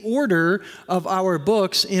order of our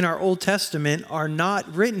books in our Old Testament are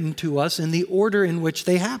not written to us in the order in which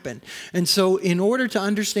they happen. And so in order to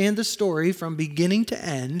understand the story from beginning to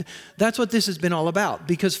end, that's what this has been all about.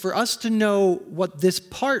 Because for us to know what this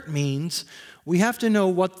part means, we have to know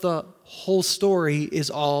what the whole story is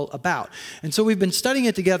all about. And so we've been studying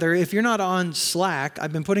it together. If you're not on Slack,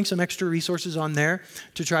 I've been putting some extra resources on there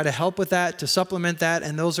to try to help with that, to supplement that,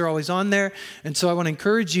 and those are always on there. And so I want to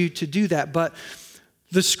encourage you to do that. But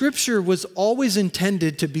the scripture was always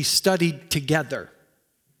intended to be studied together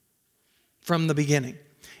from the beginning.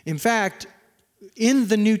 In fact, in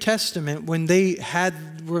the New Testament, when they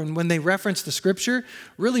reference the scripture,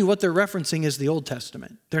 really what they're referencing is the Old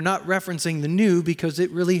Testament. They're not referencing the New because it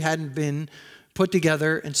really hadn't been put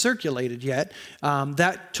together and circulated yet.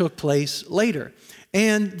 That took place later.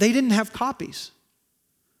 And they didn't have copies.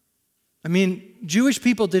 I mean, Jewish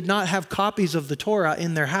people did not have copies of the Torah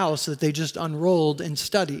in their house that they just unrolled and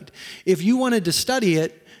studied. If you wanted to study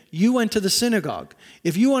it, you went to the synagogue.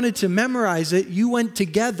 If you wanted to memorize it, you went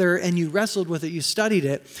together and you wrestled with it, you studied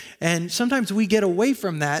it. And sometimes we get away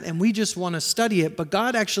from that and we just want to study it, but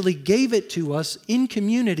God actually gave it to us in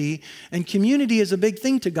community, and community is a big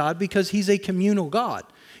thing to God because He's a communal God.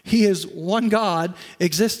 He is one God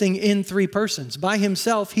existing in three persons. By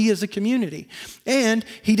Himself, He is a community. And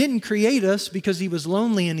He didn't create us because He was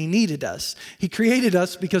lonely and He needed us. He created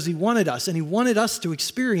us because He wanted us, and He wanted us to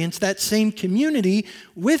experience that same community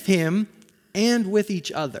with Him and with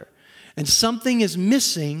each other. And something is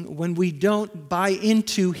missing when we don't buy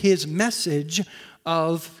into His message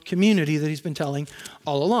of community that He's been telling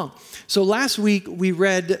all along. So last week we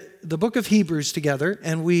read the book of Hebrews together,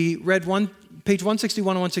 and we read page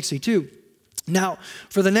 161 and 162. Now,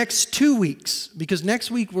 for the next 2 weeks, because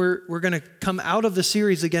next week we're going to come out of the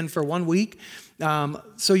series again for 1 week.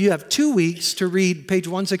 So you have 2 weeks to read page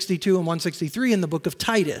 162 and 163 in the book of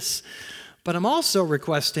Titus. But I'm also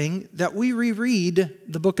requesting that we reread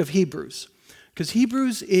the book of Hebrews, because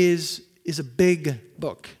Hebrews is a big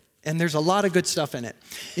book. And there's a lot of good stuff in it.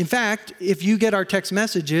 In fact, if you get our text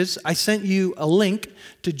messages, I sent you a link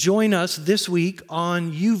to join us this week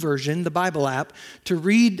on YouVersion, the Bible app, to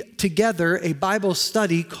read together a Bible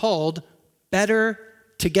study called Better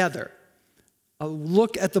Together. A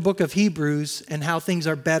look at the book of Hebrews and how things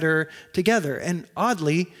are better together. And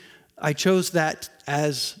oddly, I chose that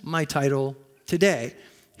as my title today.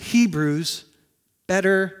 Hebrews,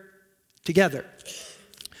 Better Together.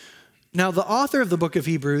 Now, the author of the book of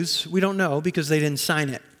Hebrews, we don't know because they didn't sign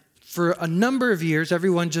it. For a number of years,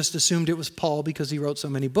 everyone just assumed it was Paul because he wrote so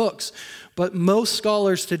many books. But most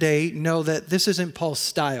scholars today know that this isn't Paul's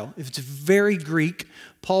style. It's very Greek.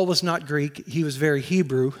 Paul was not Greek. He was very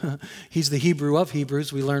Hebrew. He's the Hebrew of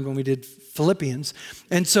Hebrews, we learned when we did Philippians.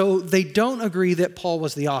 And so they don't agree that Paul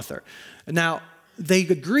was the author. Now, they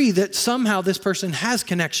agree that somehow this person has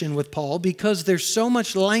connection with Paul because there's so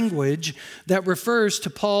much language that refers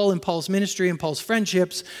to Paul and Paul's ministry and Paul's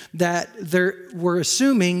friendships that we're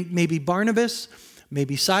assuming maybe Barnabas,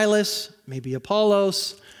 maybe Silas, maybe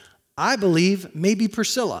Apollos, I believe maybe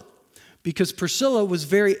Priscilla. Because Priscilla was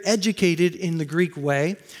very educated in the Greek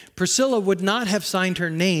way. Priscilla would not have signed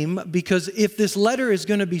her name because if this letter is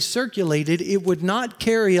going to be circulated, it would not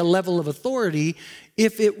carry a level of authority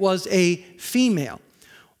if it was a female.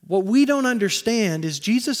 What we don't understand is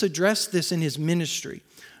Jesus addressed this in His ministry.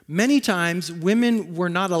 Many times, women were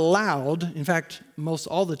not allowed, in fact, most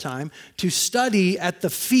all the time, to study at the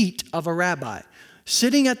feet of a rabbi.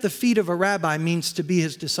 Sitting at the feet of a rabbi means to be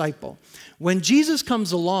his disciple. When Jesus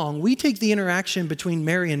comes along, we take the interaction between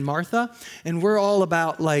Mary and Martha, and we're all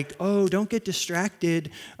about like, oh, don't get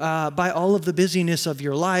distracted by all of the busyness of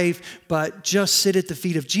your life, but just sit at the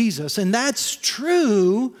feet of Jesus. And that's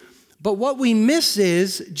true, but what we miss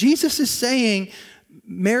is Jesus is saying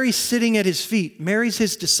Mary's sitting at His feet. Mary's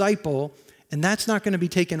His disciple, and that's not going to be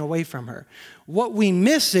taken away from her. What we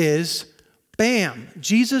miss is, bam,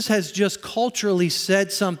 Jesus has just culturally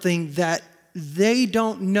said something that they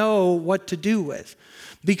don't know what to do with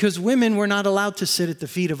because women were not allowed to sit at the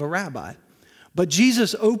feet of a rabbi. But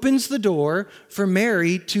Jesus opens the door for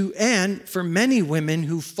Mary and for many women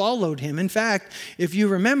who followed Him. In fact, if you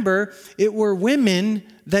remember, it were women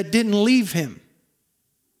that didn't leave Him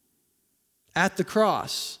at the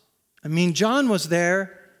cross. I mean, John was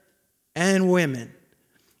there and women.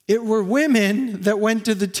 It were women that went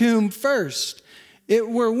to the tomb first. It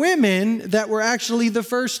were women that were actually the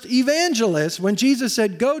first evangelists when Jesus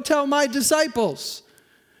said, "Go tell my disciples."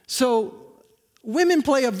 So women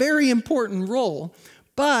play a very important role,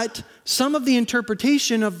 but some of the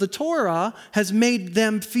interpretation of the Torah has made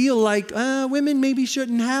them feel like women maybe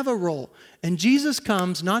shouldn't have a role. And Jesus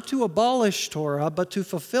comes not to abolish Torah, but to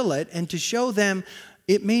fulfill it and to show them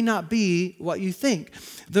it may not be what you think.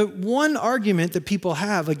 The one argument that people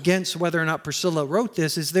have against whether or not Priscilla wrote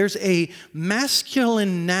this is there's a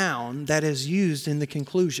masculine noun that is used in the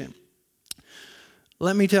conclusion.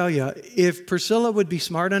 Let me tell you, if Priscilla would be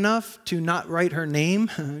smart enough to not write her name,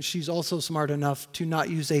 she's also smart enough to not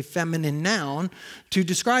use a feminine noun to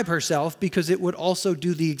describe herself, because it would also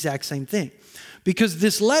do the exact same thing. Because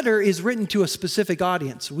this letter is written to a specific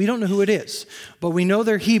audience. We don't know who it is, but we know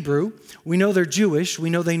they're Hebrew. We know they're Jewish. We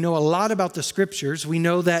know they know a lot about the scriptures. We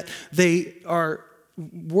know that they are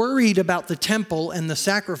worried about the temple and the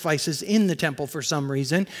sacrifices in the temple for some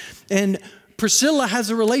reason. And Priscilla has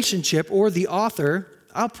a relationship, or the author,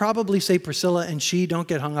 I'll probably say Priscilla and she, don't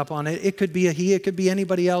get hung up on it. It could be a he, it could be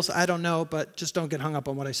anybody else, I don't know, but just don't get hung up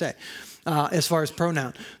on what I say as far as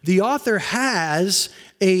pronoun. The author has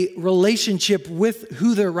a relationship with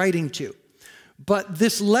who they're writing to, but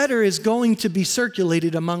this letter is going to be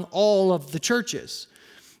circulated among all of the churches.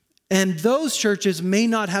 And those churches may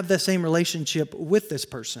not have the same relationship with this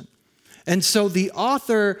person. And so the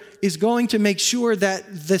author is going to make sure that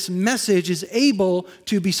this message is able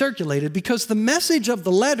to be circulated, because the message of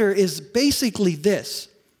the letter is basically this: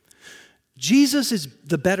 Jesus is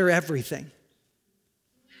the better everything.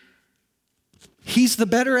 He's the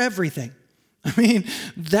better everything. I mean,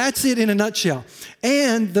 that's it in a nutshell.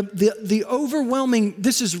 And the overwhelming,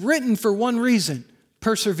 this is written for one reason: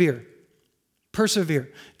 persevere.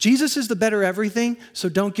 Persevere. Jesus is the better everything, so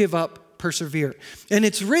don't give up. Persevere. And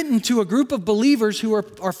it's written to a group of believers who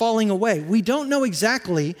are falling away. We don't know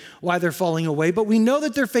exactly why they're falling away, but we know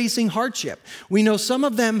that they're facing hardship. We know some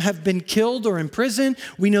of them have been killed or imprisoned.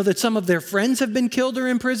 We know that some of their friends have been killed or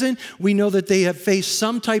imprisoned. We know that they have faced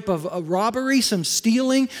some type of a robbery, some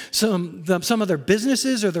stealing, some of their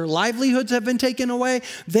businesses or their livelihoods have been taken away.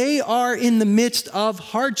 They are in the midst of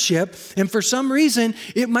hardship, and for some reason,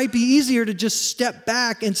 it might be easier to just step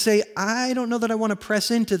back and say, I don't know that I want to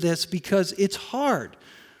press into this because it's hard.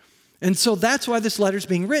 And so that's why this letter's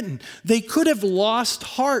being written. They could have lost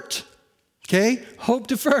heart. Okay? Hope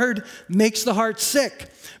deferred makes the heart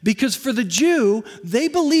sick. Because for the Jew, they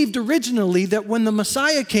believed originally that when the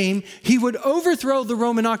Messiah came, he would overthrow the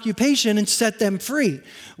Roman occupation and set them free.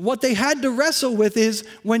 What they had to wrestle with is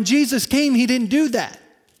when Jesus came, he didn't do that.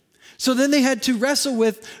 So then they had to wrestle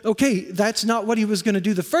with, okay, that's not what he was going to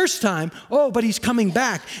do the first time. Oh, but he's coming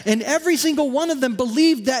back. And every single one of them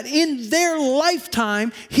believed that in their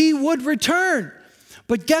lifetime, he would return.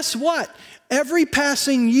 But guess what? Every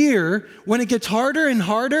passing year, when it gets harder and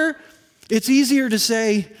harder, it's easier to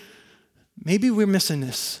say, maybe we're missing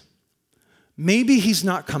this. Maybe he's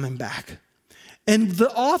not coming back. And the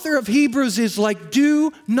author of Hebrews is like,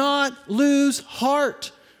 do not lose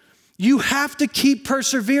heart. You have to keep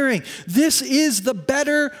persevering. This is the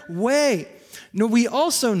better way. Now, we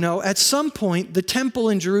also know at some point the temple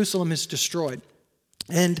in Jerusalem is destroyed.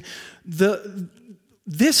 And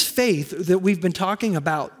this faith that we've been talking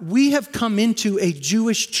about, we have come into a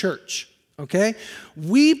Jewish church, okay?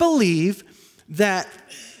 We believe that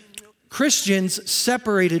Christians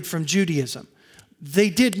separated from Judaism. They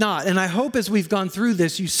did not. And I hope as we've gone through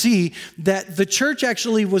this, you see that the church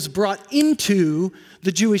actually was brought into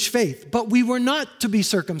the Jewish faith. But we were not to be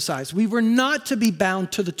circumcised. We were not to be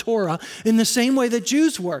bound to the Torah in the same way that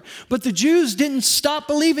Jews were. But the Jews didn't stop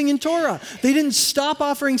believing in Torah. They didn't stop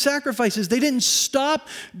offering sacrifices. They didn't stop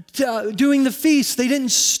doing the feasts. They didn't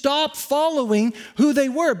stop following who they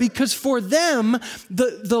were, because for them,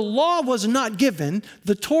 the law was not given.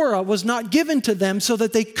 The Torah was not given to them so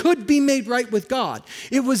that they could be made right with God.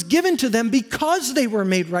 It was given to them because they were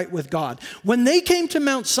made right with God. When they came to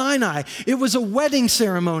Mount Sinai, it was a wedding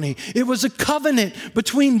ceremony. It was a covenant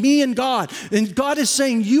between me and God. And God is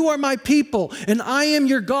saying, you are my people and I am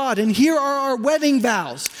your God. And here are our wedding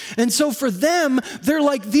vows. And so for them, they're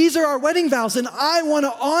like, these are our wedding vows. And I want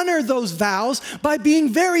to honor those vows by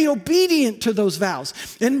being very obedient to those vows.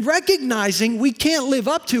 And recognizing we can't live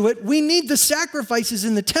up to it, we need the sacrifices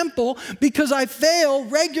in the temple because I fail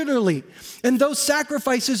regularly. And those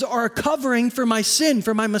sacrifices are a covering for my sin,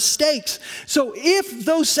 for my mistakes. So if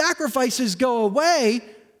those sacrifices go away,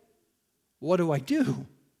 what do I do?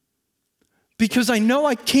 Because I know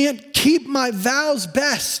I can't keep my vows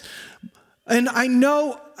best. And I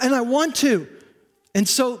know, and I want to. And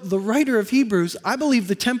so the writer of Hebrews, I believe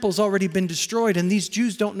the temple's already been destroyed and these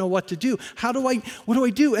Jews don't know what to do. What do I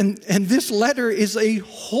do? And this letter is a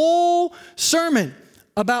whole sermon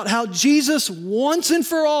about how Jesus once and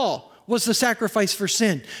for all was the sacrifice for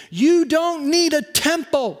sin. You don't need a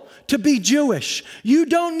temple to be Jewish. You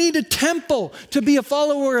don't need a temple to be a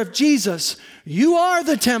follower of Jesus. You are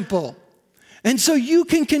the temple. And so you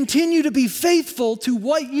can continue to be faithful to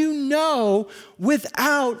what you know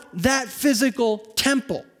without that physical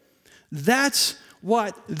temple. That's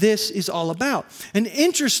what this is all about. And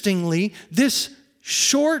interestingly, this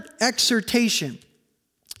short exhortation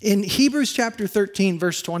in Hebrews chapter 13,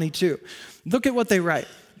 verse 22, look at what they write.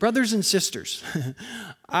 Brothers and sisters,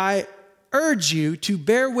 I urge you to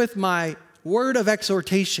bear with my word of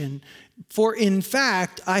exhortation, for in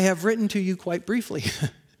fact, I have written to you quite briefly.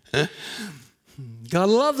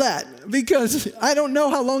 Gotta love that, because I don't know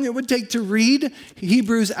how long it would take to read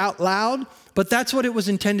Hebrews out loud, but that's what it was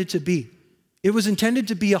intended to be. It was intended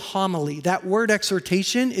to be a homily. That word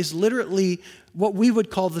exhortation is literally what we would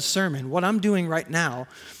call the sermon, what I'm doing right now.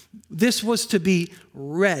 This was to be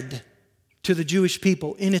read to the Jewish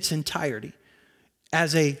people in its entirety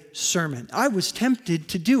as a sermon. I was tempted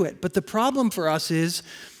to do it, but the problem for us is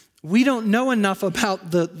we don't know enough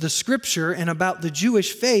about the scripture and about the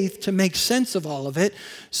Jewish faith to make sense of all of it.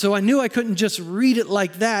 So I knew I couldn't just read it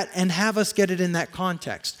like that and have us get it in that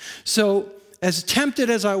context. So as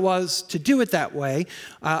tempted as I was to do it that way,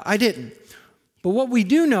 I didn't. But what we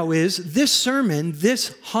do know is this sermon,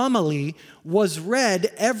 this homily, was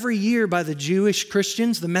read every year by the Jewish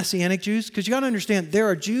Christians, the Messianic Jews, because you got to understand, there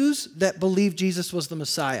are Jews that believe Jesus was the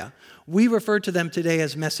Messiah. We refer to them today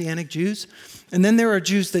as Messianic Jews. And then there are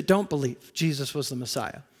Jews that don't believe Jesus was the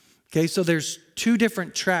Messiah. Okay, so there's two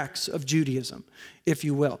different tracks of Judaism, if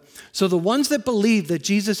you will. So the ones that believe that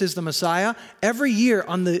Jesus is the Messiah, every year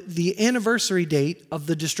on the anniversary date of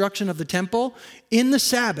the destruction of the temple, on the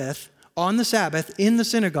Sabbath, in the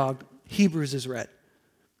synagogue, Hebrews is read.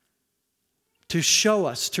 To show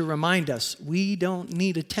us, to remind us, we don't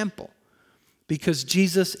need a temple because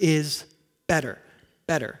Jesus is better.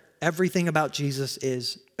 Everything about Jesus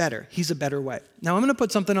is better. He's a better way. Now, I'm going to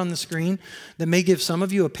put something on the screen that may give some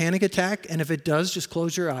of you a panic attack, and if it does, just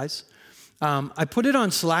close your eyes. I put it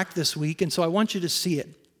on Slack this week, and so I want you to see it.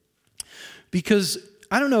 Because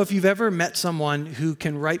I don't know if you've ever met someone who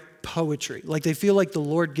can write poetry. Like they feel like the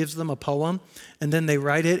Lord gives them a poem, and then they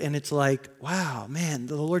write it, and it's like, wow, man,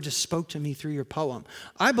 the Lord just spoke to me through your poem.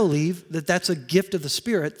 I believe that that's a gift of the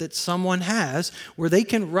Spirit that someone has where they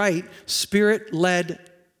can write Spirit-led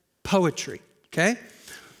poetry, okay?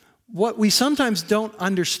 What we sometimes don't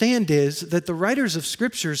understand is that the writers of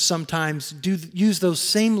scriptures sometimes do use those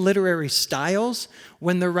same literary styles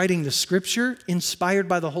when they're writing the scripture inspired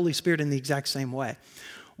by the Holy Spirit in the exact same way.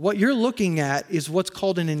 What you're looking at is what's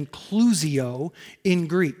called an inclusio in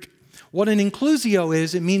Greek. What an inclusio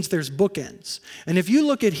is, it means there's bookends. And if you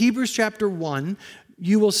look at Hebrews chapter 1,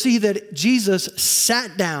 you will see that Jesus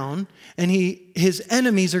sat down and his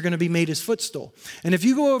enemies are going to be made his footstool. And if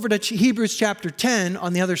you go over to Hebrews chapter 10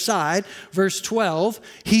 on the other side, verse 12,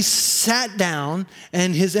 he sat down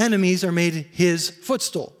and his enemies are made his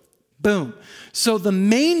footstool. Boom. So the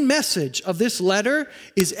main message of this letter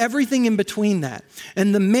is everything in between that.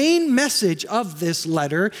 And the main message of this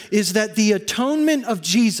letter is that the atonement of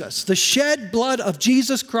Jesus, the shed blood of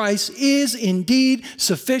Jesus Christ, is indeed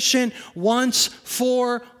sufficient once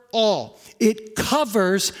for all. It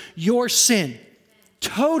covers your sin.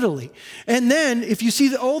 Totally. And then if you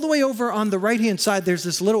see all the way over on the right-hand side, there's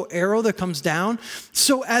this little arrow that comes down.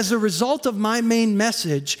 So as a result of my main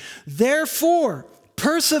message, therefore,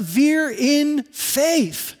 persevere in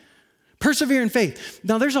faith. Persevere in faith.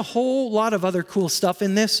 Now, there's a whole lot of other cool stuff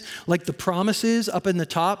in this, like the promises up in the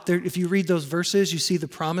top. There, if you read those verses, you see the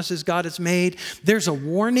promises God has made. There's a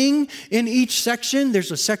warning in each section.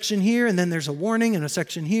 There's a section here, and then there's a warning, and a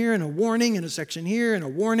section here, and a warning, and a section here, and a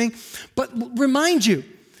warning. But remind you,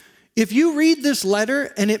 if you read this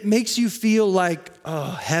letter and it makes you feel like,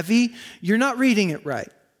 heavy, you're not reading it right.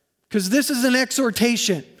 Because this is an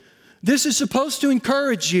exhortation. This is supposed to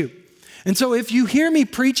encourage you. And so if you hear me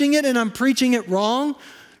preaching it and I'm preaching it wrong,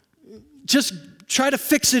 just try to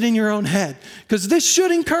fix it in your own head. Because this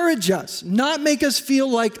should encourage us, not make us feel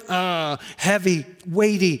like heavy,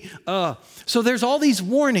 weighty. So there's all these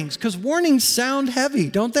warnings, because warnings sound heavy,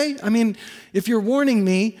 don't they? I mean, if you're warning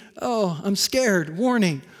me, I'm scared,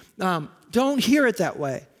 warning. Don't hear it that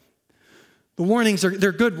way. The warnings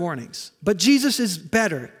they're good warnings. But Jesus is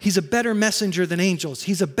better. He's a better messenger than angels.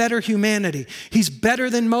 He's a better humanity. He's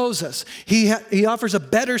better than Moses. He offers a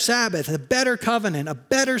better Sabbath, a better covenant, a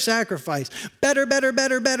better sacrifice. Better.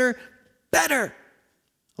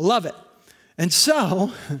 Love it. And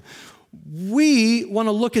so we want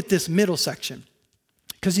to look at this middle section.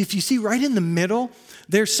 Because if you see right in the middle,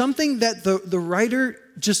 there's something that the writer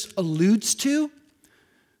just alludes to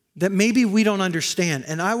that maybe we don't understand.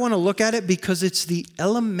 And I want to look at it because it's the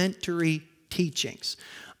elementary teachings.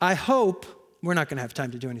 I hope we're not going to have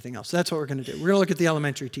time to do anything else. That's what we're going to do. We're going to look at the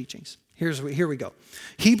elementary teachings. Here we go.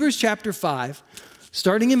 Hebrews chapter 5,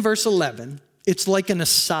 starting in verse 11, it's like an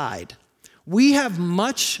aside. We have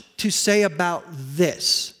much to say about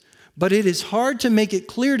this, but it is hard to make it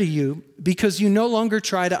clear to you because you no longer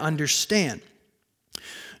try to understand.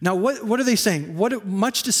 Now, what are they saying?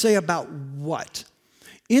 Much to say about what?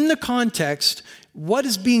 In the context, what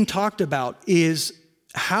is being talked about is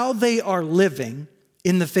how they are living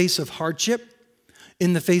in the face of hardship,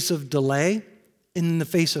 in the face of delay, in the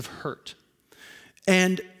face of hurt.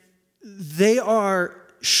 And they are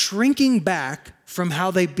shrinking back from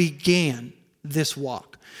how they began this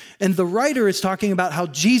walk. And the writer is talking about how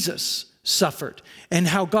Jesus suffered and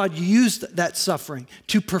how God used that suffering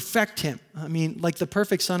to perfect him. I mean, like the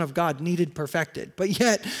perfect Son of God needed perfected. But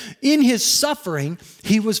yet, in his suffering,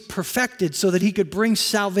 he was perfected so that he could bring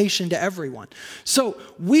salvation to everyone. So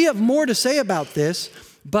we have more to say about this,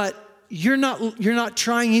 but you're not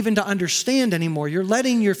trying even to understand anymore. You're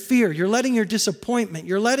letting your fear, you're letting your disappointment,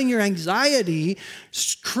 you're letting your anxiety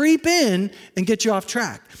creep in and get you off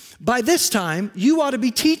track. By this time, you ought to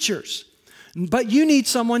be teachers. But you need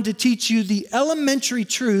someone to teach you the elementary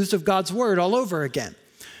truths of God's word all over again.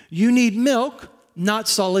 You need milk, not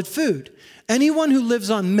solid food. Anyone who lives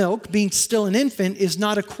on milk, being still an infant, is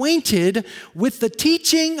not acquainted with the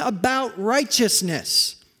teaching about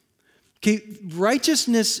righteousness. Okay,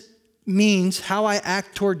 righteousness means how I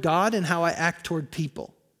act toward God and how I act toward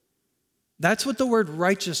people. That's what the word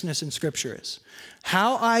righteousness in Scripture is.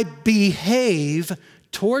 How I behave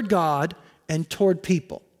toward God and toward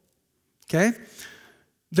people. Okay?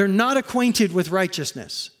 They're not acquainted with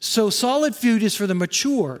righteousness. So solid food is for the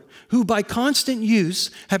mature, who by constant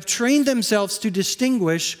use have trained themselves to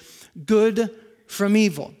distinguish good from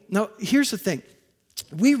evil. Now, here's the thing.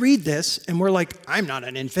 We read this and we're like, I'm not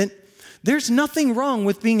an infant. There's nothing wrong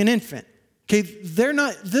with being an infant. Okay?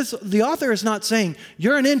 The author is not saying,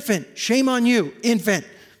 you're an infant, shame on you, infant.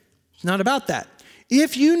 It's not about that.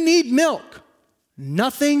 If you need milk,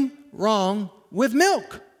 nothing wrong with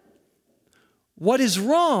milk. What is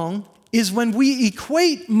wrong is when we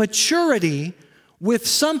equate maturity with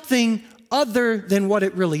something other than what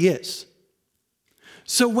it really is.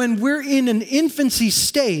 So when we're in an infancy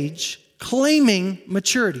stage claiming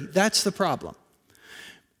maturity, that's the problem.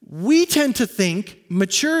 We tend to think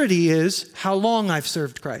maturity is how long I've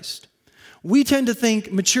served Christ. We tend to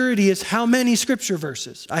think maturity is how many scripture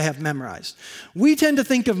verses I have memorized. We tend to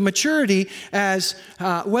think of maturity as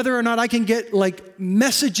whether or not I can get like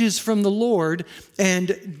messages from the Lord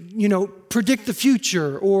and, predict the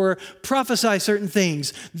future or prophesy certain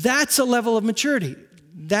things. That's a level of maturity.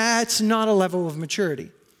 That's not a level of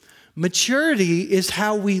maturity. Maturity is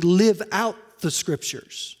how we live out the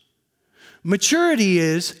scriptures. Maturity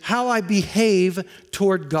is how I behave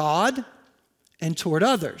toward God and toward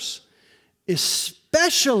others,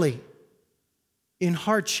 especially in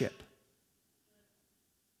hardship.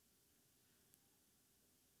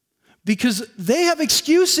 Because they have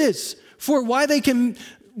excuses for why they can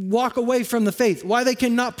walk away from the faith, why they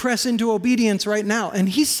cannot press into obedience right now. And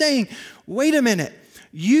he's saying, wait a minute,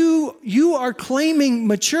 you are claiming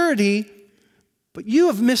maturity, but you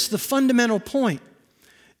have missed the fundamental point.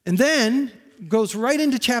 And then goes right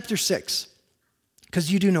into chapter 6,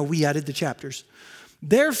 because you do know we added the chapters.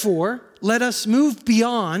 Therefore, let us move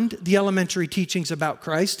beyond the elementary teachings about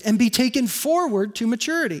Christ and be taken forward to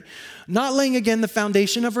maturity, not laying again the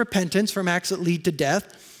foundation of repentance from acts that lead to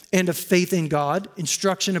death and of faith in God,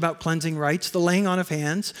 instruction about cleansing rites, the laying on of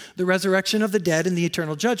hands, the resurrection of the dead, and the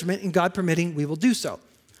eternal judgment, and God permitting, we will do so.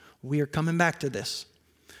 We are coming back to this,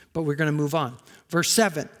 but we're going to move on. Verse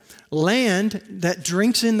 7. Land that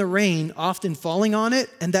drinks in the rain, often falling on it,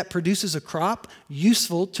 and that produces a crop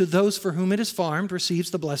useful to those for whom it is farmed, receives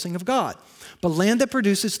the blessing of God. But land that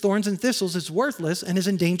produces thorns and thistles is worthless and is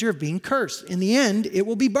in danger of being cursed. In the end, it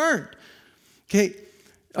will be burned. Okay,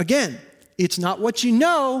 again, it's not what you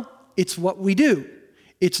know, it's what we do.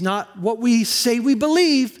 It's not what we say we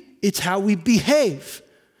believe, it's how we behave.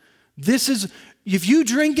 If you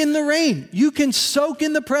drink in the rain, you can soak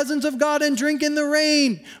in the presence of God and drink in the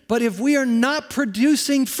rain. But if we are not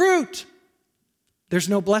producing fruit, there's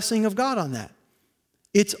no blessing of God on that.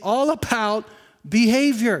 It's all about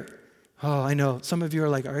behavior. Oh, I know. Some of you are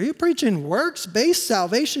like, are you preaching works-based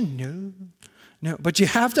salvation? No. But you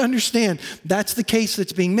have to understand that's the case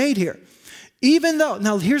that's being made here. Even though,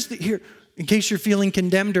 now here, in case you're feeling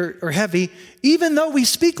condemned or heavy, even though we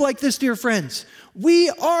speak like this, dear friends, we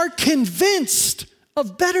are convinced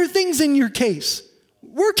of better things in your case.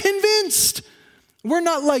 We're convinced. We're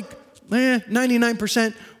not like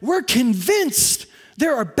 99%. We're convinced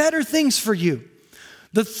there are better things for you.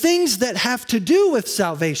 The things that have to do with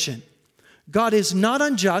salvation. God is not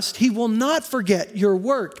unjust. He will not forget your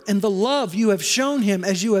work and the love you have shown him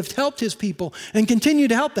as you have helped his people and continue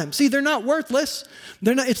to help them. See, they're not worthless.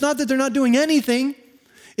 It's not that they're not doing anything.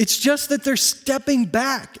 It's just that they're stepping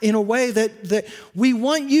back in a way that we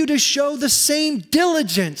want you to show the same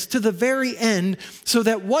diligence to the very end so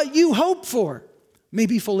that what you hope for may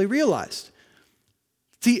be fully realized.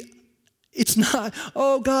 See, it's not,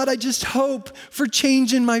 oh God, I just hope for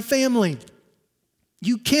change in my family.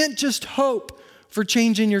 You can't just hope for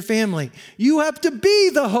change in your family. You have to be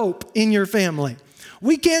the hope in your family.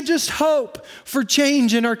 We can't just hope for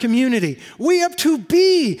change in our community. We have to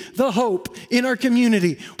be the hope in our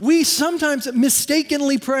community. We sometimes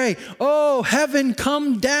mistakenly pray, oh, heaven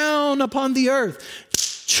come down upon the earth.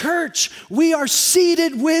 Church, we are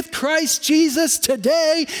seated with Christ Jesus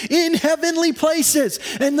today in heavenly places.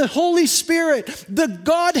 And the Holy Spirit, the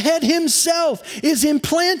Godhead himself, is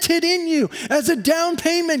implanted in you as a down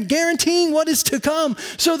payment guaranteeing what is to come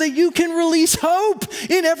so that you can release hope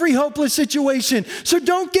in every hopeless situation. So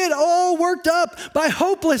don't get all worked up by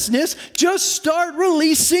hopelessness. Just start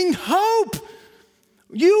releasing hope.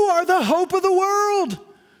 You are the hope of the world.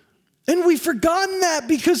 And we've forgotten that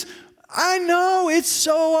because I know it's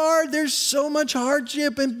so hard. There's so much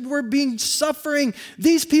hardship and we're being suffering.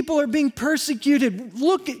 These people are being persecuted.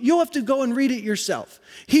 Look, you'll have to go and read it yourself.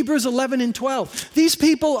 Hebrews 11 and 12. These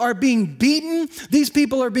people are being beaten. These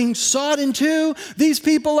people are being sawed in two. These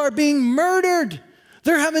people are being murdered.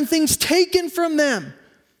 They're having things taken from them.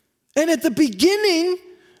 And at the beginning,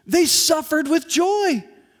 they suffered with joy.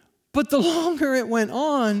 But the longer it went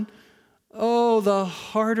on, oh, the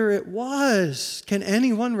harder it was. Can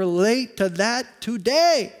anyone relate to that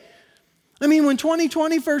today? I mean, when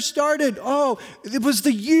 2020 first started, oh, it was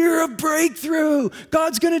the year of breakthrough.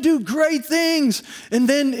 God's going to do great things. And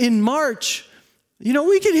then in March,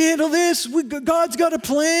 we can handle this. God's got a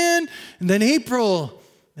plan. And then April,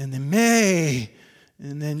 and then May,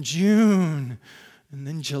 and then June, and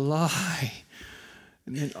then July,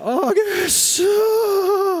 and then August.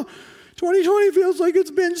 2020 feels like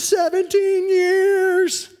it's been 17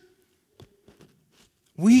 years.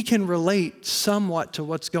 We can relate somewhat to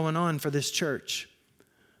what's going on for this church.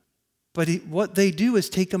 But what they do is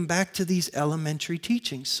take them back to these elementary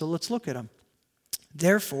teachings. So let's look at them.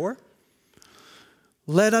 Therefore,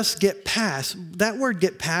 let us get past. That word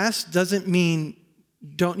get past doesn't mean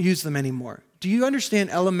don't use them anymore. Do you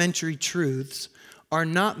understand elementary truths are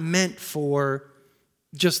not meant for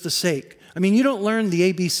just the sake? I mean, you don't learn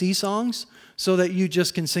the ABC songs so that you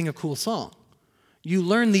just can sing a cool song. You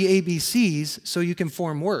learn the ABCs so you can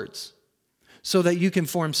form words, so that you can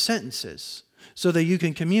form sentences, so that you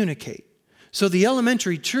can communicate. So the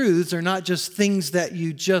elementary truths are not just things that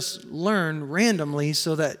you just learn randomly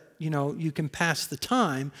so that, you can pass the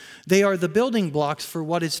time. They are the building blocks for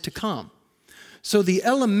what is to come. So the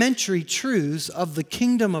elementary truths of the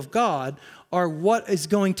kingdom of God are what is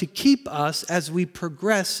going to keep us as we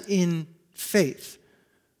progress in faith.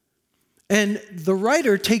 And the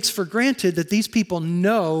writer takes for granted that these people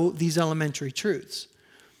know these elementary truths.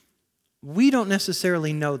 We don't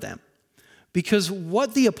necessarily know them because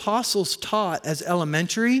what the apostles taught as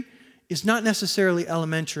elementary is not necessarily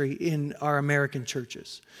elementary in our American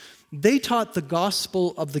churches. They taught the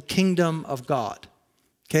gospel of the kingdom of God.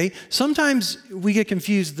 Okay? Sometimes we get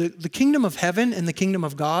confused. The kingdom of heaven and the kingdom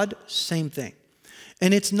of God, same thing.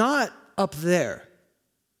 And it's not up there.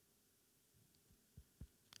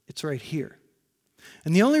 It's right here.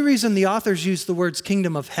 And the only reason the authors use the words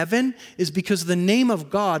kingdom of heaven is because the name of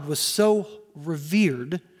God was so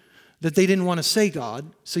revered that they didn't want to say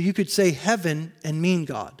God. So you could say heaven and mean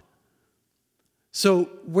God. So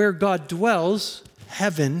where God dwells,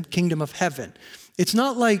 heaven, kingdom of heaven. It's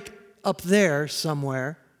not like up there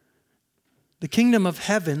somewhere. The kingdom of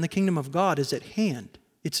heaven, the kingdom of God is at hand.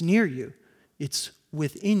 It's near you. It's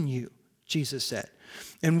within you, Jesus said.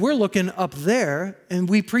 And we're looking up there, and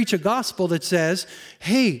we preach a gospel that says,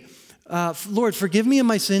 hey, Lord, forgive me of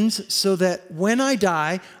my sins so that when I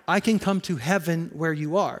die, I can come to heaven where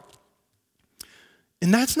you are.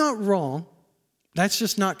 And that's not wrong. That's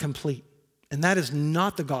just not complete. And that is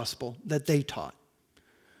not the gospel that they taught.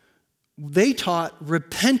 They taught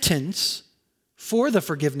repentance for the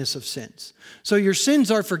forgiveness of sins. So your sins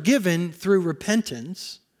are forgiven through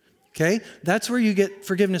repentance. Okay, that's where you get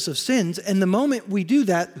forgiveness of sins. And the moment we do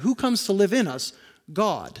that, who comes to live in us?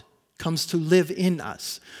 God comes to live in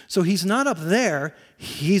us. So he's not up there,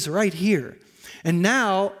 he's right here. And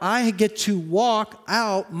now I get to walk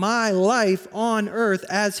out my life on earth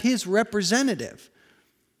as his representative.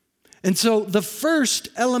 And so the first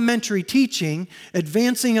elementary teaching,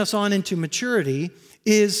 advancing us on into maturity,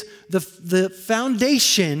 is the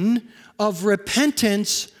foundation of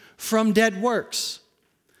repentance from dead works.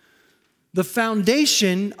 The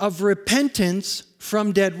foundation of repentance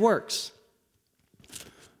from dead works.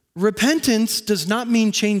 Repentance does not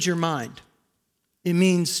mean change your mind. It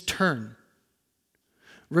means turn.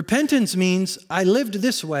 Repentance means I lived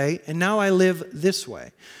this way and now I live this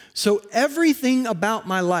way. So everything about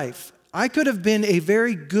my life, I could have been a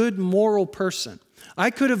very good moral person.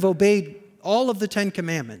 I could have obeyed all of the 10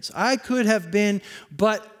 Commandments. I could have been,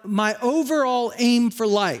 but my overall aim for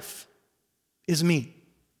life is me.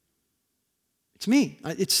 It's me.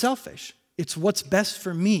 It's selfish. It's what's best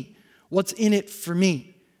for me. What's in it for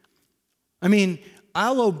me. I mean,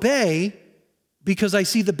 I'll obey because I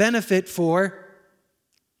see the benefit for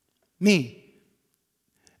me.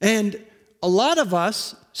 And a lot of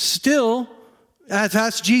us still have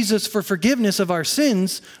asked Jesus for forgiveness of our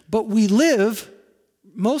sins, but we live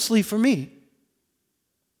mostly for me.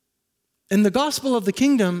 And the gospel of the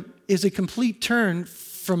kingdom is a complete turn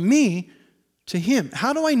from me to him.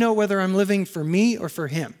 How do I know whether I'm living for me or for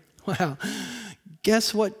him? Well,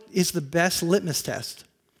 guess what is the best litmus test?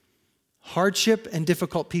 Hardship and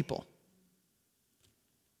difficult people.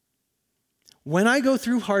 When I go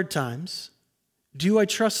through hard times, do I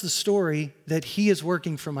trust the story that he is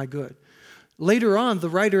working for my good? Later on, the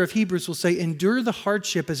writer of Hebrews will say, endure the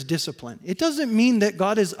hardship as discipline. It doesn't mean that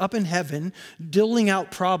God is up in heaven doling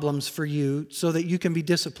out problems for you so that you can be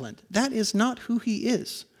disciplined. That is not who he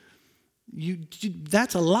is.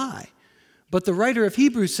 That's a lie. But the writer of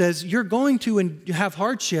Hebrews says you're going to have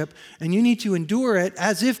hardship and you need to endure it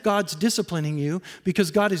as if God's disciplining you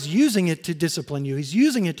because God is using it to discipline you. He's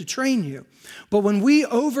using it to train you. But when we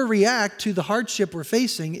overreact to the hardship we're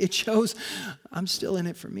facing, it shows I'm still in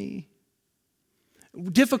it for me.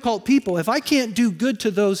 Difficult people, if I can't do good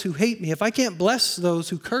to those who hate me, if I can't bless those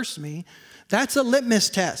who curse me, that's a litmus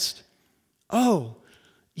test. Oh,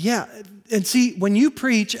 yeah. And see, when you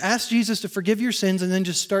preach, ask Jesus to forgive your sins and then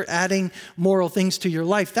just start adding moral things to your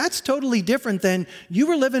life, that's totally different than you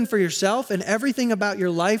were living for yourself and everything about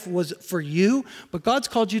your life was for you, but God's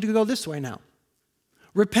called you to go this way now.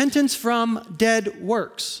 Repentance from dead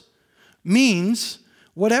works means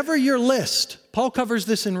whatever your list, Paul covers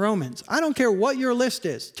this in Romans. I don't care what your list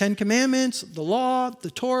is. 10 Commandments, the law,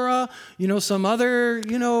 the Torah, some other,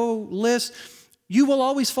 list. You will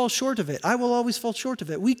always fall short of it. I will always fall short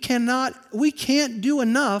of it. We can't do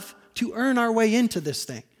enough to earn our way into this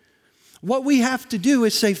thing. What we have to do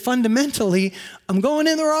is say fundamentally, I'm going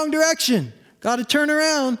in the wrong direction. Got to turn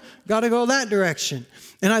around. Got to go that direction.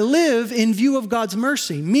 And I live in view of God's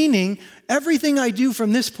mercy, meaning everything I do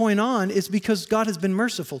from this point on is because God has been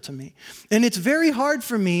merciful to me. And it's very hard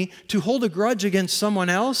for me to hold a grudge against someone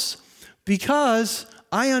else because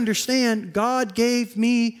I understand God gave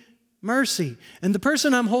me mercy. And the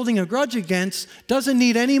person I'm holding a grudge against doesn't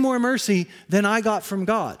need any more mercy than I got from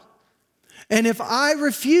God. And if I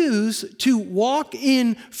refuse to walk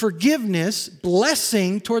in forgiveness,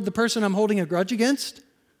 blessing toward the person I'm holding a grudge against,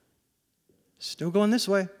 still going this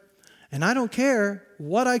way. And I don't care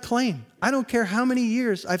what I claim. I don't care how many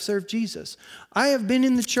years I've served Jesus. I have been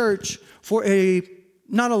in the church for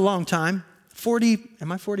not a long time,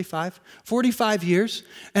 45 years.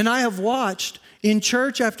 And I have watched in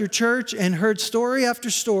church after church and heard story after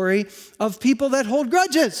story of people that hold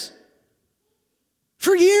grudges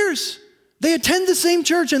for years. They attend the same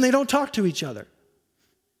church and they don't talk to each other.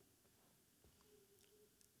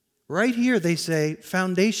 Right here they say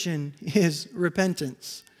foundation is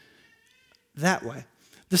repentance. That way.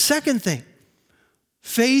 The second thing,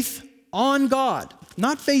 faith on God,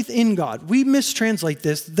 not faith in God. We mistranslate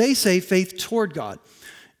this. They say faith toward God.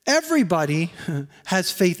 Everybody has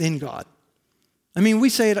faith in God. I mean, we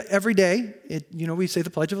say it every day. We say the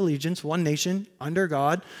Pledge of Allegiance, one nation, under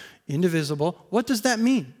God, indivisible. What does that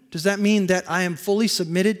mean? Does that mean that I am fully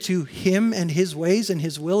submitted to him and his ways and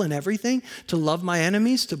his will and everything, to love my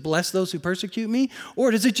enemies, to bless those who persecute me?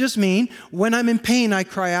 Or does it just mean when I'm in pain, I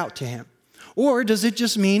cry out to him? Or does it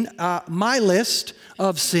just mean my list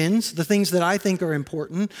of sins, the things that I think are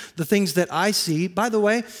important, the things that I see? By the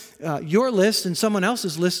way, your list and someone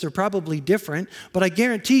else's list are probably different, but I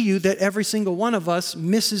guarantee you that every single one of us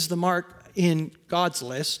misses the mark in God's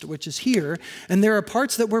list, which is here, and there are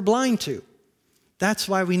parts that we're blind to. That's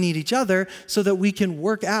why we need each other, so that we can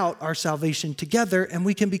work out our salvation together and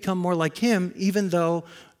we can become more like him, even though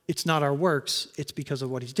it's not our works, it's because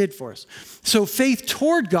of what he did for us. So faith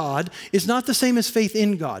toward God is not the same as faith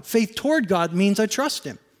in God. Faith toward God means I trust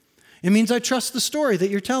him. It means I trust the story that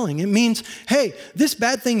you're telling. It means, hey, this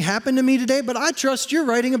bad thing happened to me today, but I trust you're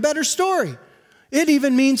writing a better story. It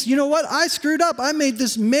even means, you know what? I screwed up. I made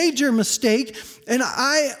this major mistake, and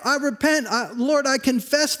I repent. Lord, I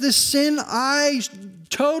confess this sin. I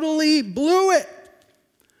totally blew it.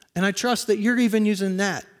 And I trust that you're even using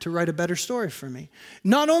that to write a better story for me.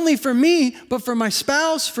 Not only for me, but for my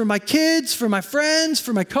spouse, for my kids, for my friends,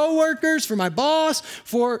 for my coworkers, for my boss,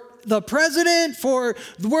 for the president, for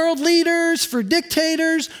the world leaders, for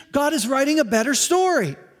dictators. God is writing a better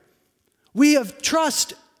story. We have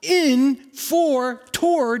trust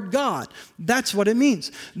toward God. That's what it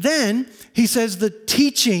means. Then he says the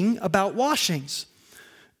teaching about washings.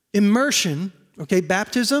 Immersion,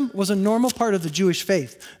 baptism was a normal part of the Jewish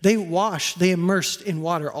faith. They immersed in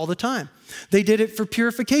water all the time. They did it for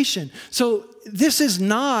purification. So this is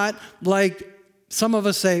not like some of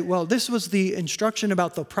us say, well, this was the instruction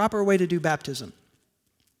about the proper way to do baptism.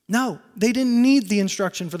 No, they didn't need the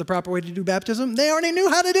instruction for the proper way to do baptism. They already knew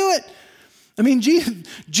how to do it. I mean,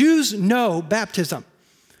 Jews know baptism.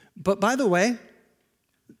 But by the way,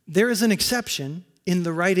 there is an exception in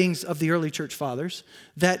the writings of the early church fathers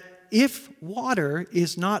that if water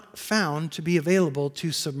is not found to be available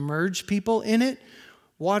to submerge people in it,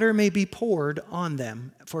 water may be poured on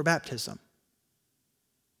them for baptism.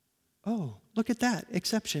 Oh, look at that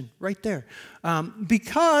exception right there.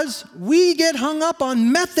 Because we get hung up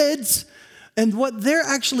on methods. And what they're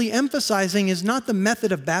actually emphasizing is not the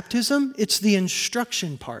method of baptism, it's the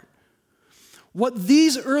instruction part. What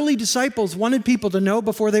these early disciples wanted people to know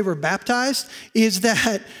before they were baptized is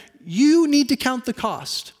that you need to count the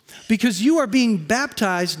cost because you are being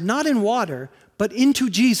baptized not in water, but into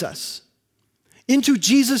Jesus, into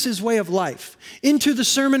Jesus' way of life, into the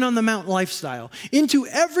Sermon on the Mount lifestyle, into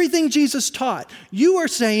everything Jesus taught. You are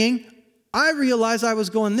saying, I realized I was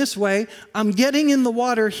going this way. I'm getting in the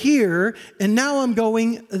water here, and now I'm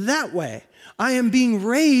going that way. I am being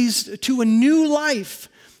raised to a new life,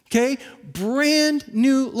 brand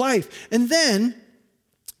new life. And then,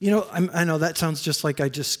 I know that sounds just like I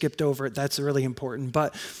just skipped over it. That's really important.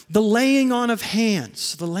 But the laying on of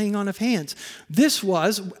hands. This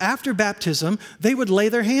was, after baptism, they would lay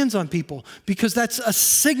their hands on people because that's a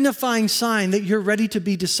signifying sign that you're ready to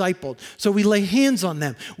be discipled. So we lay hands on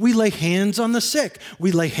them. We lay hands on the sick.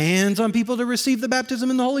 We lay hands on people to receive the baptism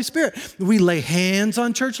in the Holy Spirit. We lay hands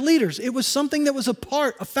on church leaders. It was something that was a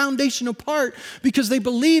foundational part because they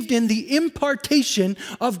believed in the impartation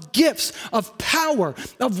of gifts, of power,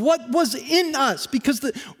 of what was in us, because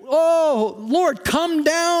Lord, come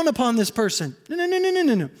down upon this person.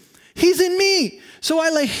 No. He's in me. So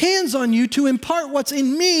I lay hands on you to impart what's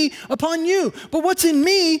in me upon you. But what's in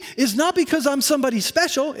me is not because I'm somebody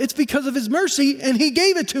special. It's because of his mercy, and he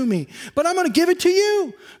gave it to me. But I'm going to give it to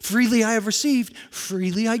you. Freely I have received,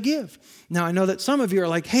 freely I give. Now, I know that some of you are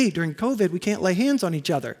like, hey, during COVID, we can't lay hands on each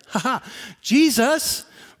other. Jesus,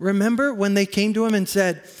 remember when they came to him and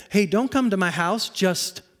said, hey, don't come to my house,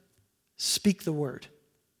 just speak the word.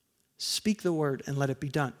 Speak the word and let it be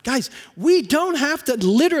done. Guys, we don't have to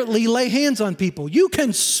literally lay hands on people. You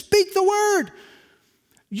can speak the word.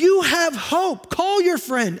 You have hope. Call your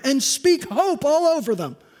friend and speak hope all over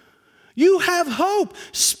them. You have hope.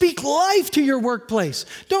 Speak life to your workplace.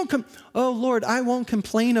 Don't come, oh Lord, I won't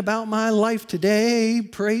complain about my life today.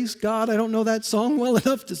 Praise God. I don't know that song well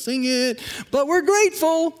enough to sing it, but we're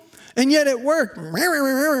grateful. And yet at work,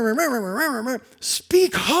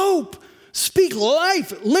 speak hope. Speak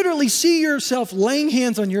life. Literally see yourself laying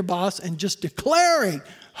hands on your boss and just declaring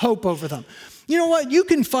hope over them. You know what? You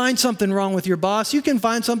can find something wrong with your boss. You can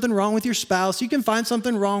find something wrong with your spouse. You can find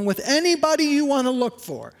something wrong with anybody you want to look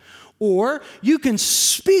for. Or you can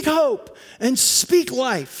speak hope and speak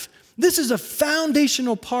life. This is a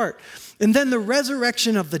foundational part. And then the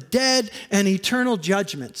resurrection of the dead and eternal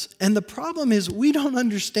judgments. And the problem is we don't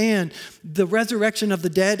understand the resurrection of the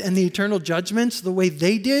dead and the eternal judgments the way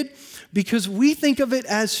they did because we think of it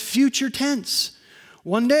as future tense.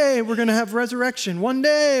 One day we're going to have resurrection. One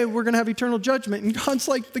day we're going to have eternal judgment. And God's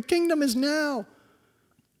like, the kingdom is now.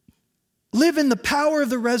 Live in the power of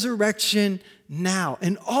the resurrection now.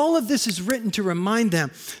 And all of this is written to remind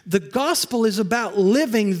them the gospel is about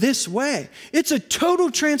living this way. It's a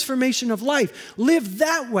total transformation of life. Live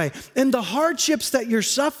that way. And the hardships that you're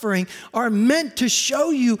suffering are meant to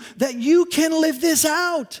show you that you can live this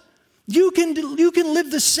out. You can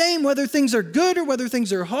live the same whether things are good or whether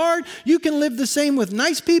things are hard. You can live the same with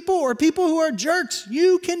nice people or people who are jerks.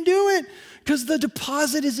 You can do it because the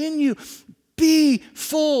deposit is in you. Be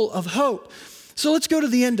full of hope. So let's go to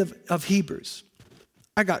the end of Hebrews.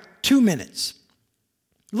 I got 2 minutes.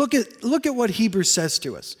 Look at what Hebrews says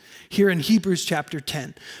to us here in Hebrews chapter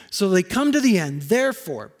 10. So they come to the end.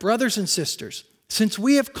 Therefore, brothers and sisters, Since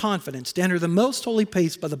we have confidence to enter the most holy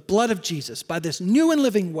place by the blood of Jesus, by this new and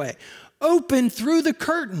living way, open through the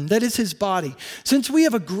curtain that is his body. Since we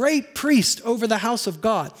have a great priest over the house of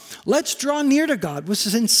God, let's draw near to God with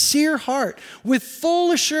a sincere heart, with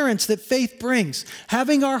full assurance that faith brings,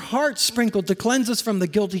 having our hearts sprinkled to cleanse us from the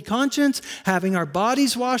guilty conscience, having our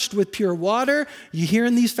bodies washed with pure water. You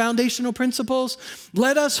hearing these foundational principles?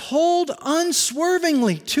 Let us hold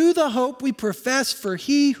unswervingly to the hope we profess, for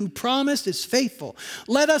he who promised is faithful.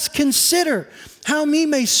 Let us consider how we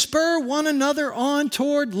may spur one another on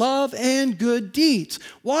toward love and good deeds.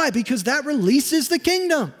 Why? Because that releases the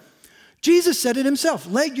kingdom. Jesus said it himself,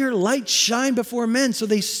 let your light shine before men so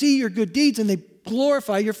they see your good deeds and they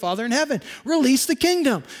glorify your Father in heaven. Release the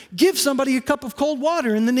kingdom. Give somebody a cup of cold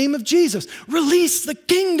water in the name of Jesus. Release the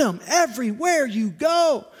kingdom everywhere you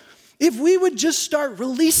go. If we would just start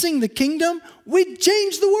releasing the kingdom, we'd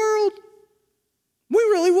change the world. We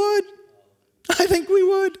really would. I think we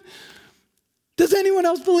would. Does anyone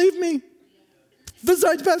else believe me?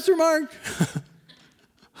 Besides Pastor Mark?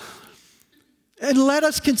 And let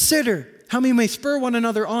us consider how we may spur one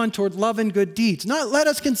another on toward love and good deeds. Not let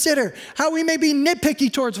us consider how we may be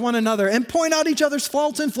nitpicky towards one another and point out each other's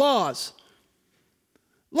faults and flaws.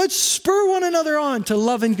 Let's spur one another on to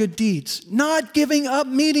love and good deeds, not giving up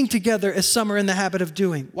meeting together as some are in the habit of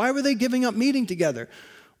doing. Why were they giving up meeting together?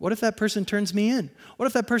 What if that person turns me in? What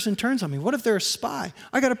if that person turns on me? What if they're a spy?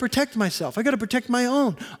 I got to protect myself. I got to protect my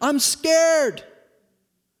own. I'm scared.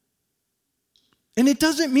 And it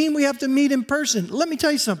doesn't mean we have to meet in person. Let me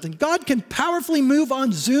tell you something. God can powerfully move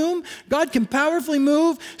on Zoom. God can powerfully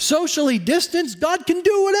move socially distanced. God can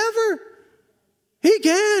do whatever. He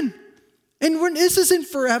can. And this isn't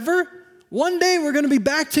forever. One day we're going to be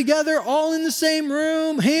back together, all in the same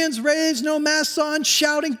room, hands raised, no masks on,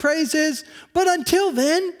 shouting praises. But until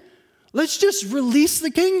then, let's just release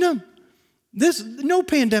the kingdom. No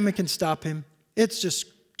pandemic can stop him. It's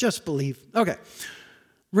just believe. Okay.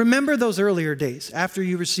 Remember those earlier days after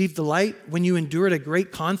you received the light, when you endured a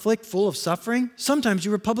great conflict full of suffering? Sometimes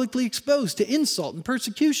you were publicly exposed to insult and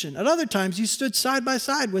persecution. At other times, you stood side by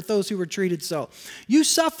side with those who were treated so. You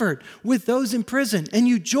suffered with those in prison, and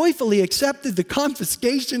you joyfully accepted the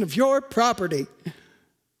confiscation of your property.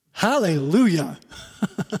 Hallelujah.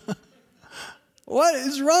 What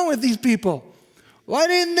is wrong with these people? Why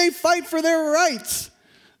didn't they fight for their rights?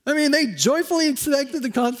 I mean, they joyfully accepted the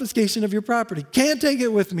confiscation of your property. Can't take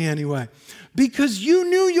it with me anyway. Because you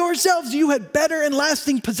knew yourselves you had better and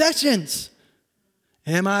lasting possessions.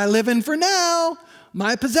 Am I living for now,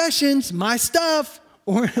 my possessions, my stuff,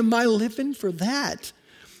 or am I living for that?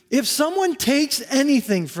 If someone takes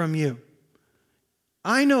anything from you,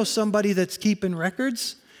 I know somebody that's keeping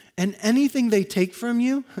records, and anything they take from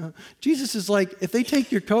you, Jesus is like, if they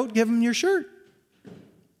take your coat, give them your shirt.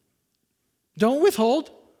 Don't withhold.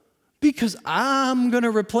 Because I'm going to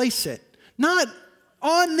replace it. Not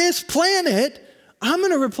on this planet. I'm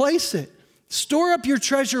going to replace it. Store up your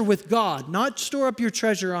treasure with God, not store up your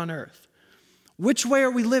treasure on earth. Which way are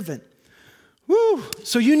we living? Woo!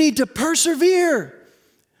 So you need to persevere.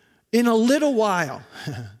 In a little while,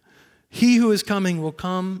 he who is coming will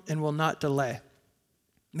come and will not delay.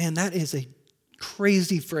 Man, that is a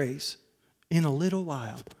crazy phrase. In a little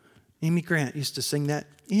while. Amy Grant used to sing that.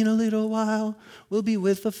 In a little while, we'll be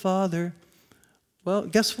with the Father. Well,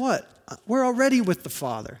 guess what? We're already with the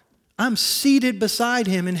Father. I'm seated beside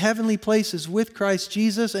him in heavenly places with Christ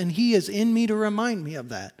Jesus, and he is in me to remind me of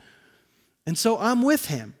that. And so I'm with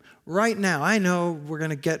him right now. I know we're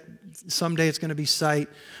going to get, someday it's going to be sight,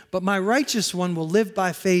 but my righteous one will live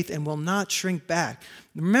by faith and will not shrink back.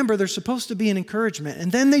 Remember, there's supposed to be an encouragement.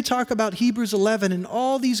 And then they talk about Hebrews 11 and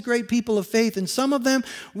all these great people of faith. And some of them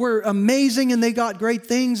were amazing and they got great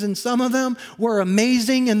things. And some of them were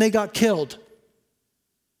amazing and they got killed.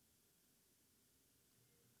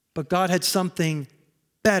 But God had something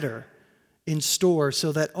better in store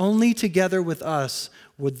so that only together with us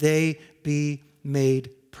would they be made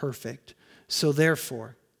perfect. So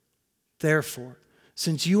therefore,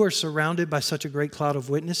 since you are surrounded by such a great cloud of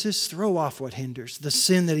witnesses, throw off what hinders, the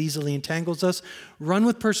sin that easily entangles us. Run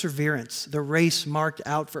with perseverance the race marked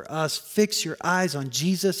out for us. Fix your eyes on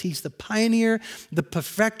Jesus. He's the pioneer, the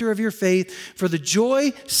perfecter of your faith. For the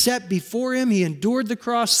joy set before him, he endured the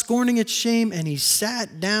cross, scorning its shame, and he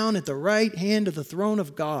sat down at the right hand of the throne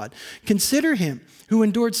of God. Consider him who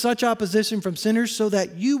endured such opposition from sinners so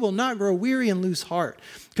that you will not grow weary and lose heart.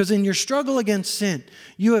 Because in your struggle against sin,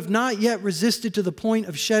 you have not yet resisted to the point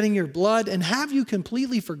of shedding your blood. And have you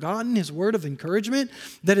completely forgotten his word of encouragement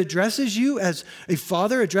that addresses you as a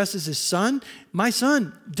father addresses his son? My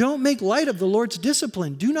son, don't make light of the Lord's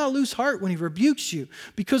discipline. Do not lose heart when he rebukes you,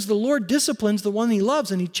 because the Lord disciplines the one he loves,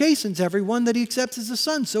 and he chastens everyone that he accepts as a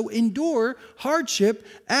son. So endure hardship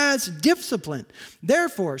as discipline.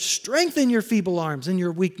 Therefore, strengthen your feeble arms and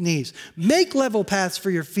your weak knees. Make level paths for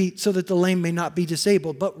your feet so that the lame may not be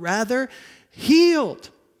disabled, but rather healed.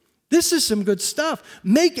 This is some good stuff.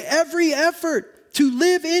 Make every effort to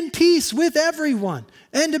live in peace with everyone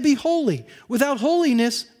and to be holy. Without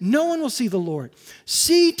holiness, no one will see the Lord.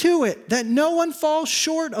 See to it that no one falls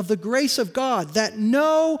short of the grace of God, that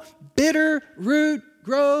no bitter root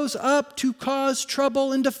grows up to cause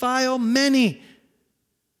trouble and defile many.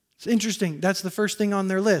 It's interesting. That's the first thing on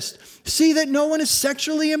their list. See that no one is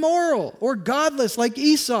sexually immoral or godless like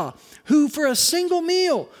Esau, who for a single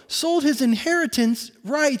meal sold his inheritance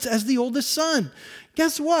rights as the oldest son.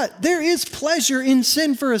 Guess what? There is pleasure in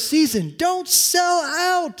sin for a season. Don't sell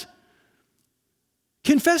out.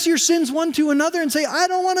 Confess your sins one to another and say, I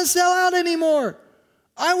don't want to sell out anymore.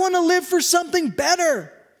 I want to live for something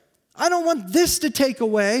better. I don't want this to take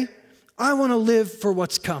away. I want to live for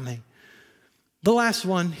what's coming. The last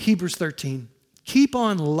one, Hebrews 13. Keep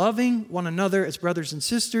on loving one another as brothers and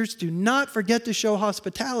sisters. Do not forget to show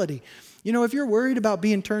hospitality. You know, if you're worried about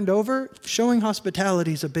being turned over, showing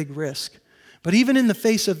hospitality is a big risk. But even in the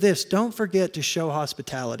face of this, don't forget to show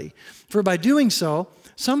hospitality. For by doing so,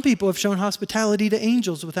 some people have shown hospitality to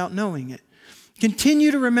angels without knowing it. Continue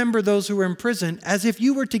to remember those who are in prison as if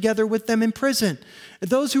you were together with them in prison.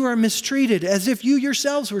 Those who are mistreated as if you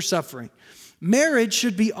yourselves were suffering. Marriage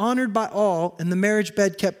should be honored by all and the marriage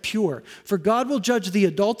bed kept pure. For God will judge the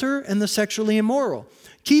adulterer and the sexually immoral.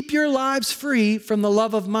 Keep your lives free from the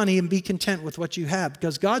love of money and be content with what you have.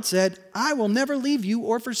 Because God said, I will never leave you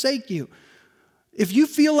or forsake you. If you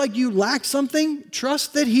feel like you lack something,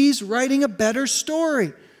 trust that he's writing a better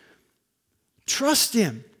story. Trust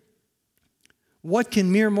him. What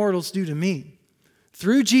can mere mortals do to me?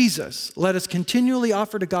 Through Jesus, let us continually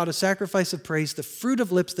offer to God a sacrifice of praise, the fruit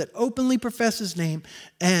of lips that openly profess his name,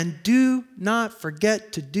 and do not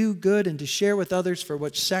forget to do good and to share with others, for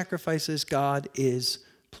which sacrifices God is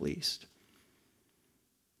pleased.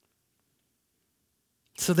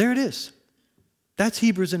 So there it is. That's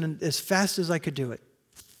Hebrews in as fast as I could do it.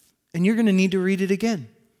 And you're going to need to read it again.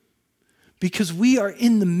 Because we are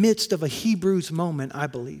in the midst of a Hebrews moment, I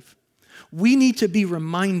believe. We need to be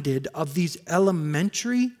reminded of these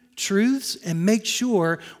elementary truths and make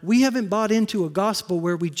sure we haven't bought into a gospel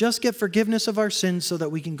where we just get forgiveness of our sins so that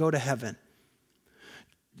we can go to heaven.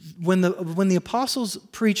 When the apostles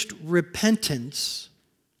preached repentance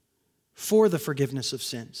for the forgiveness of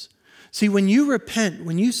sins. See, when you repent,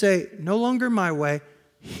 when you say, no longer my way,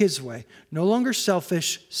 his way, no longer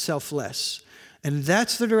selfish, selfless. And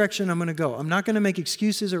that's the direction I'm going to go. I'm not going to make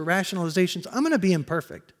excuses or rationalizations. I'm going to be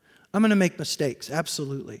imperfect. I'm going to make mistakes,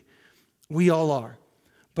 absolutely. We all are.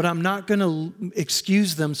 But I'm not going to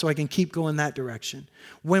excuse them so I can keep going that direction.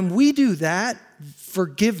 When we do that,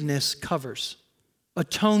 forgiveness covers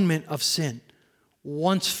atonement of sin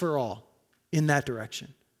once for all in that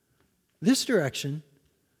direction. This direction,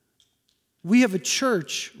 we have a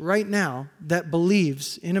church right now that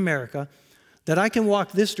believes in America that I can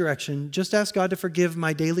walk this direction, just ask God to forgive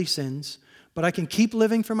my daily sins, but I can keep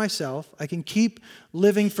living for myself. I can keep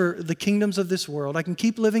living for the kingdoms of this world. I can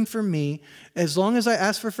keep living for me as long as I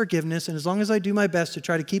ask for forgiveness and as long as I do my best to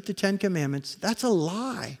try to keep the 10 Commandments. That's a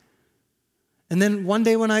lie. And then one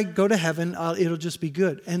day when I go to heaven, it'll just be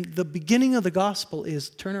good. And the beginning of the gospel is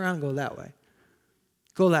turn around and go that way.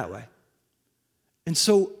 Go that way. And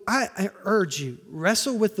so I urge you,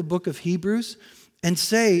 wrestle with the book of Hebrews and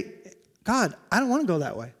say, God, I don't want to go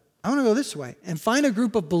that way. I want to go this way. And find a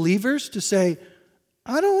group of believers to say,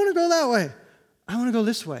 I don't want to go that way. I want to go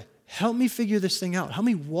this way. Help me figure this thing out. Help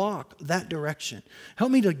me walk that direction.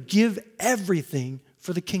 Help me to give everything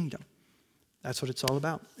for the kingdom. That's what it's all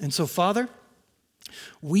about. And so, Father,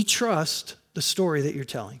 we trust the story that you're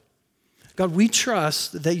telling. God, we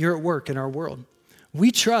trust that you're at work in our world.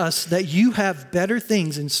 We trust that you have better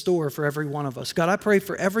things in store for every one of us. God, I pray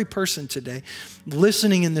for every person today,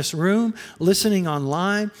 listening in this room, listening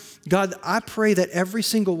online. God, I pray that every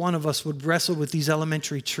single one of us would wrestle with these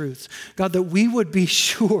elementary truths. God, that we would be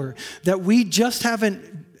sure that we just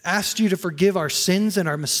haven't asked you to forgive our sins and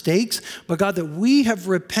our mistakes, but God, that we have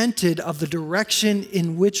repented of the direction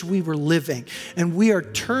in which we were living, and we are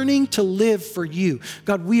turning to live for you.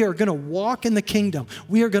 God, we are going to walk in the kingdom.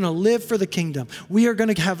 We are going to live for the kingdom. We are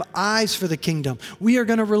going to have eyes for the kingdom. We are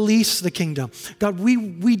going to release the kingdom. God,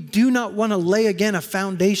 we do not want to lay again a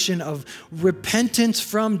foundation of repentance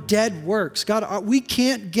from dead works. God, we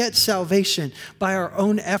can't get salvation by our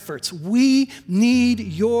own efforts. We need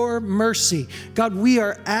your mercy. God, we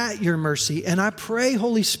are at your mercy. And I pray,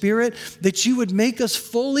 Holy Spirit, that you would make us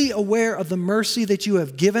fully aware of the mercy that you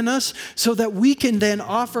have given us so that we can then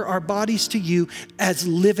offer our bodies to you as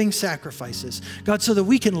living sacrifices. God, so that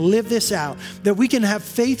we can live this out, that we can have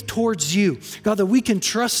faith towards you. God, that we can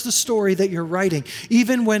trust the story that you're writing,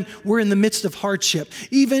 even when we're in the midst of hardship,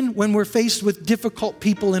 even when we're faced with difficult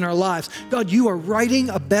people in our lives. God, you are writing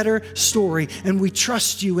a better story, and we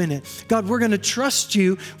trust you in it. God, we're going to trust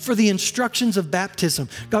you for the instructions of baptism.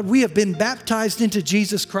 God, we have been baptized into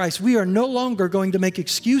Jesus Christ. We are no longer going to make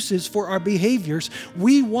excuses for our behaviors.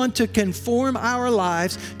 We want to conform our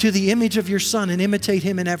lives to the image of your Son and imitate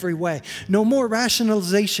him in every way. No more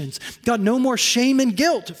rationalizations. God, no more shame and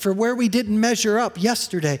guilt for where we didn't measure up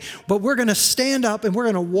yesterday, but we're going to stand up and we're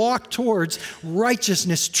going to walk towards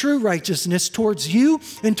righteousness, true righteousness towards you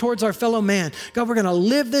and towards our fellow man. God, we're going to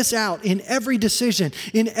live this out in every decision,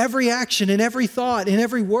 in every action, in every thought, in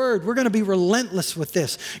every word. We're going to be relentless with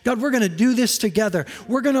this. God, we're going to do this together.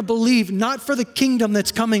 We're going to believe not for the kingdom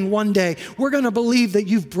that's coming one day. We're going to believe that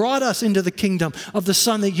you've brought us into the kingdom of the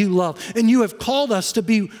Son that you love, and you have called us to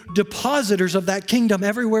be depositors of that kingdom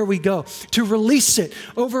everywhere we go, to release it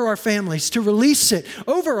over our families, to release it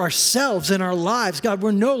over ourselves and our lives. God,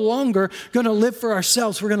 we're no longer going to live for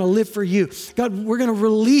ourselves. We're going to live for you. God, we're going to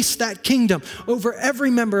release that kingdom over every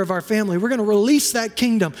member of our family. We're going to release that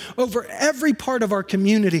kingdom over every part of our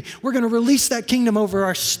community. We're going to release that kingdom over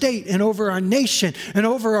our state and over our nation and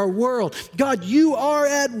over our world. God, you are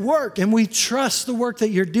at work, and we trust the work that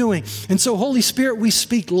you're doing. And so, Holy Spirit, we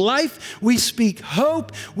speak life, we speak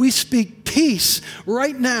hope, we speak peace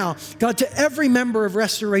right now. God, to every member of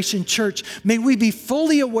Restoration Church, may we be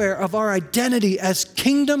fully aware of our identity as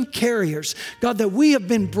kingdom carriers. God, that we have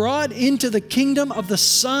been brought into the kingdom of the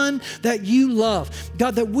Son that you love.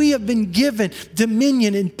 God, that we have been given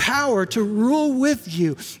dominion and power to rule with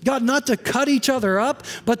you. God, not to cut each other up,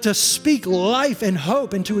 but to speak life and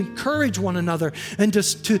hope and to encourage one another and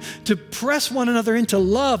to press one another into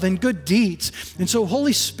love and good deeds. And so,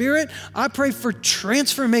 Holy Spirit, I pray for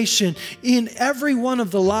transformation in every one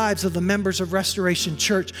of the lives of the members of Restoration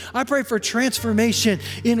Church. I pray for transformation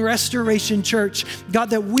in Restoration Church.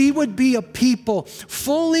 God, that we would be a people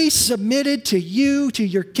fully submitted to you, to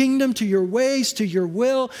your kingdom, to your ways, to your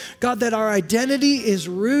will. God, that our identity is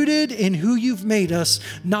rooted in who you've made us,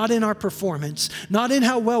 not in our performance, not in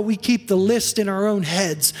how well we keep the list in our own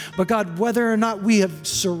heads, but God, whether or not we have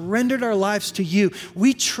surrendered our lives to you.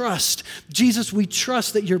 We trust, Jesus, we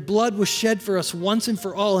trust that your blood was shed for us once and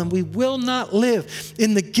for all, and we will not live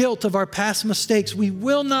in the guilt of our past mistakes. We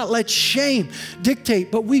will not let shame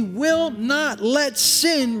dictate, but we will not let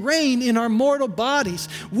sin reign in our mortal bodies.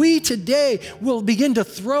 We today will begin to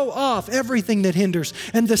throw off everything that hinders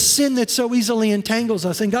and the sin that so easily entangles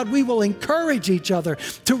us. And God, we will encourage each other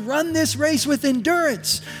to run this race with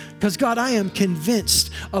endurance. Because God, I am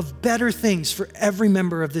convinced of better things for every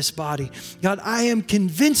member of this body. God, I am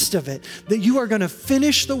convinced of it, that you are going to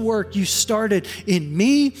finish the work you started in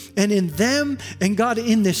me and in them, and God,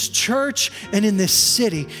 in this church and in this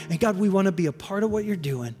city. And God, we want to be a part of what you're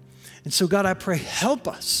doing. And so God, I pray, help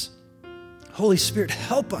us. Holy Spirit,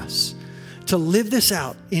 help us to live this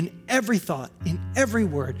out in every thought, in every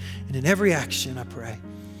word, and in every action, I pray.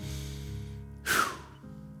 Whew.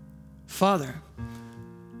 Father,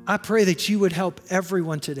 I pray that you would help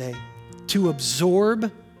everyone today to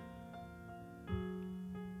absorb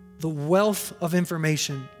the wealth of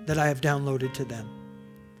information that I have downloaded to them.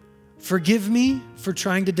 Forgive me for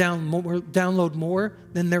trying to download more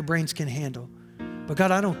than their brains can handle. But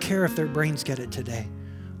God, I don't care if their brains get it today.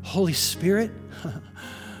 Holy Spirit,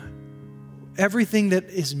 everything that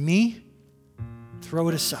is me, throw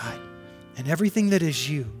it aside. And everything that is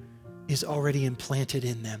you is already implanted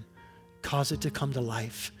in them. Cause it to come to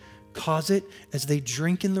life. Cause it, as they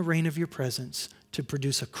drink in the rain of your presence, to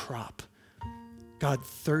produce a crop. God,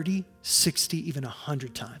 30, 60, even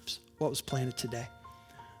 100 times what was planted today.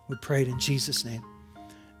 We pray it in Jesus' name.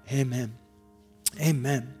 Amen.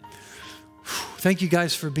 Amen. Thank you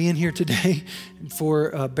guys for being here today and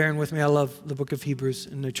for bearing with me. I love the book of Hebrews,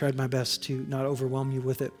 and I tried my best to not overwhelm you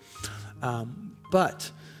with it.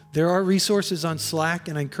 But there are resources on Slack,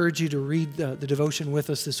 and I encourage you to read the devotion with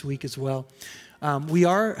us this week as well. We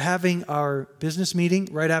are having our business meeting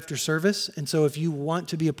right after service, and so if you want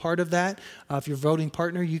to be a part of that, if you're a voting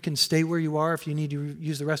partner, you can stay where you are. If you need to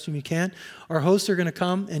use the restroom, you can. Our hosts are going to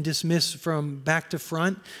come and dismiss from back to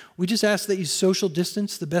front. We just ask that you social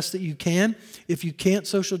distance the best that you can. If you can't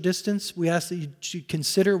social distance, we ask that you should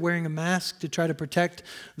consider wearing a mask to try to protect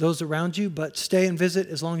those around you, but stay and visit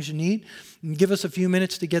as long as you need. And give us a few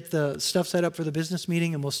minutes to get the stuff set up for the business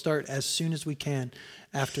meeting, and we'll start as soon as we can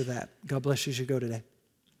after that. God bless you as you go today.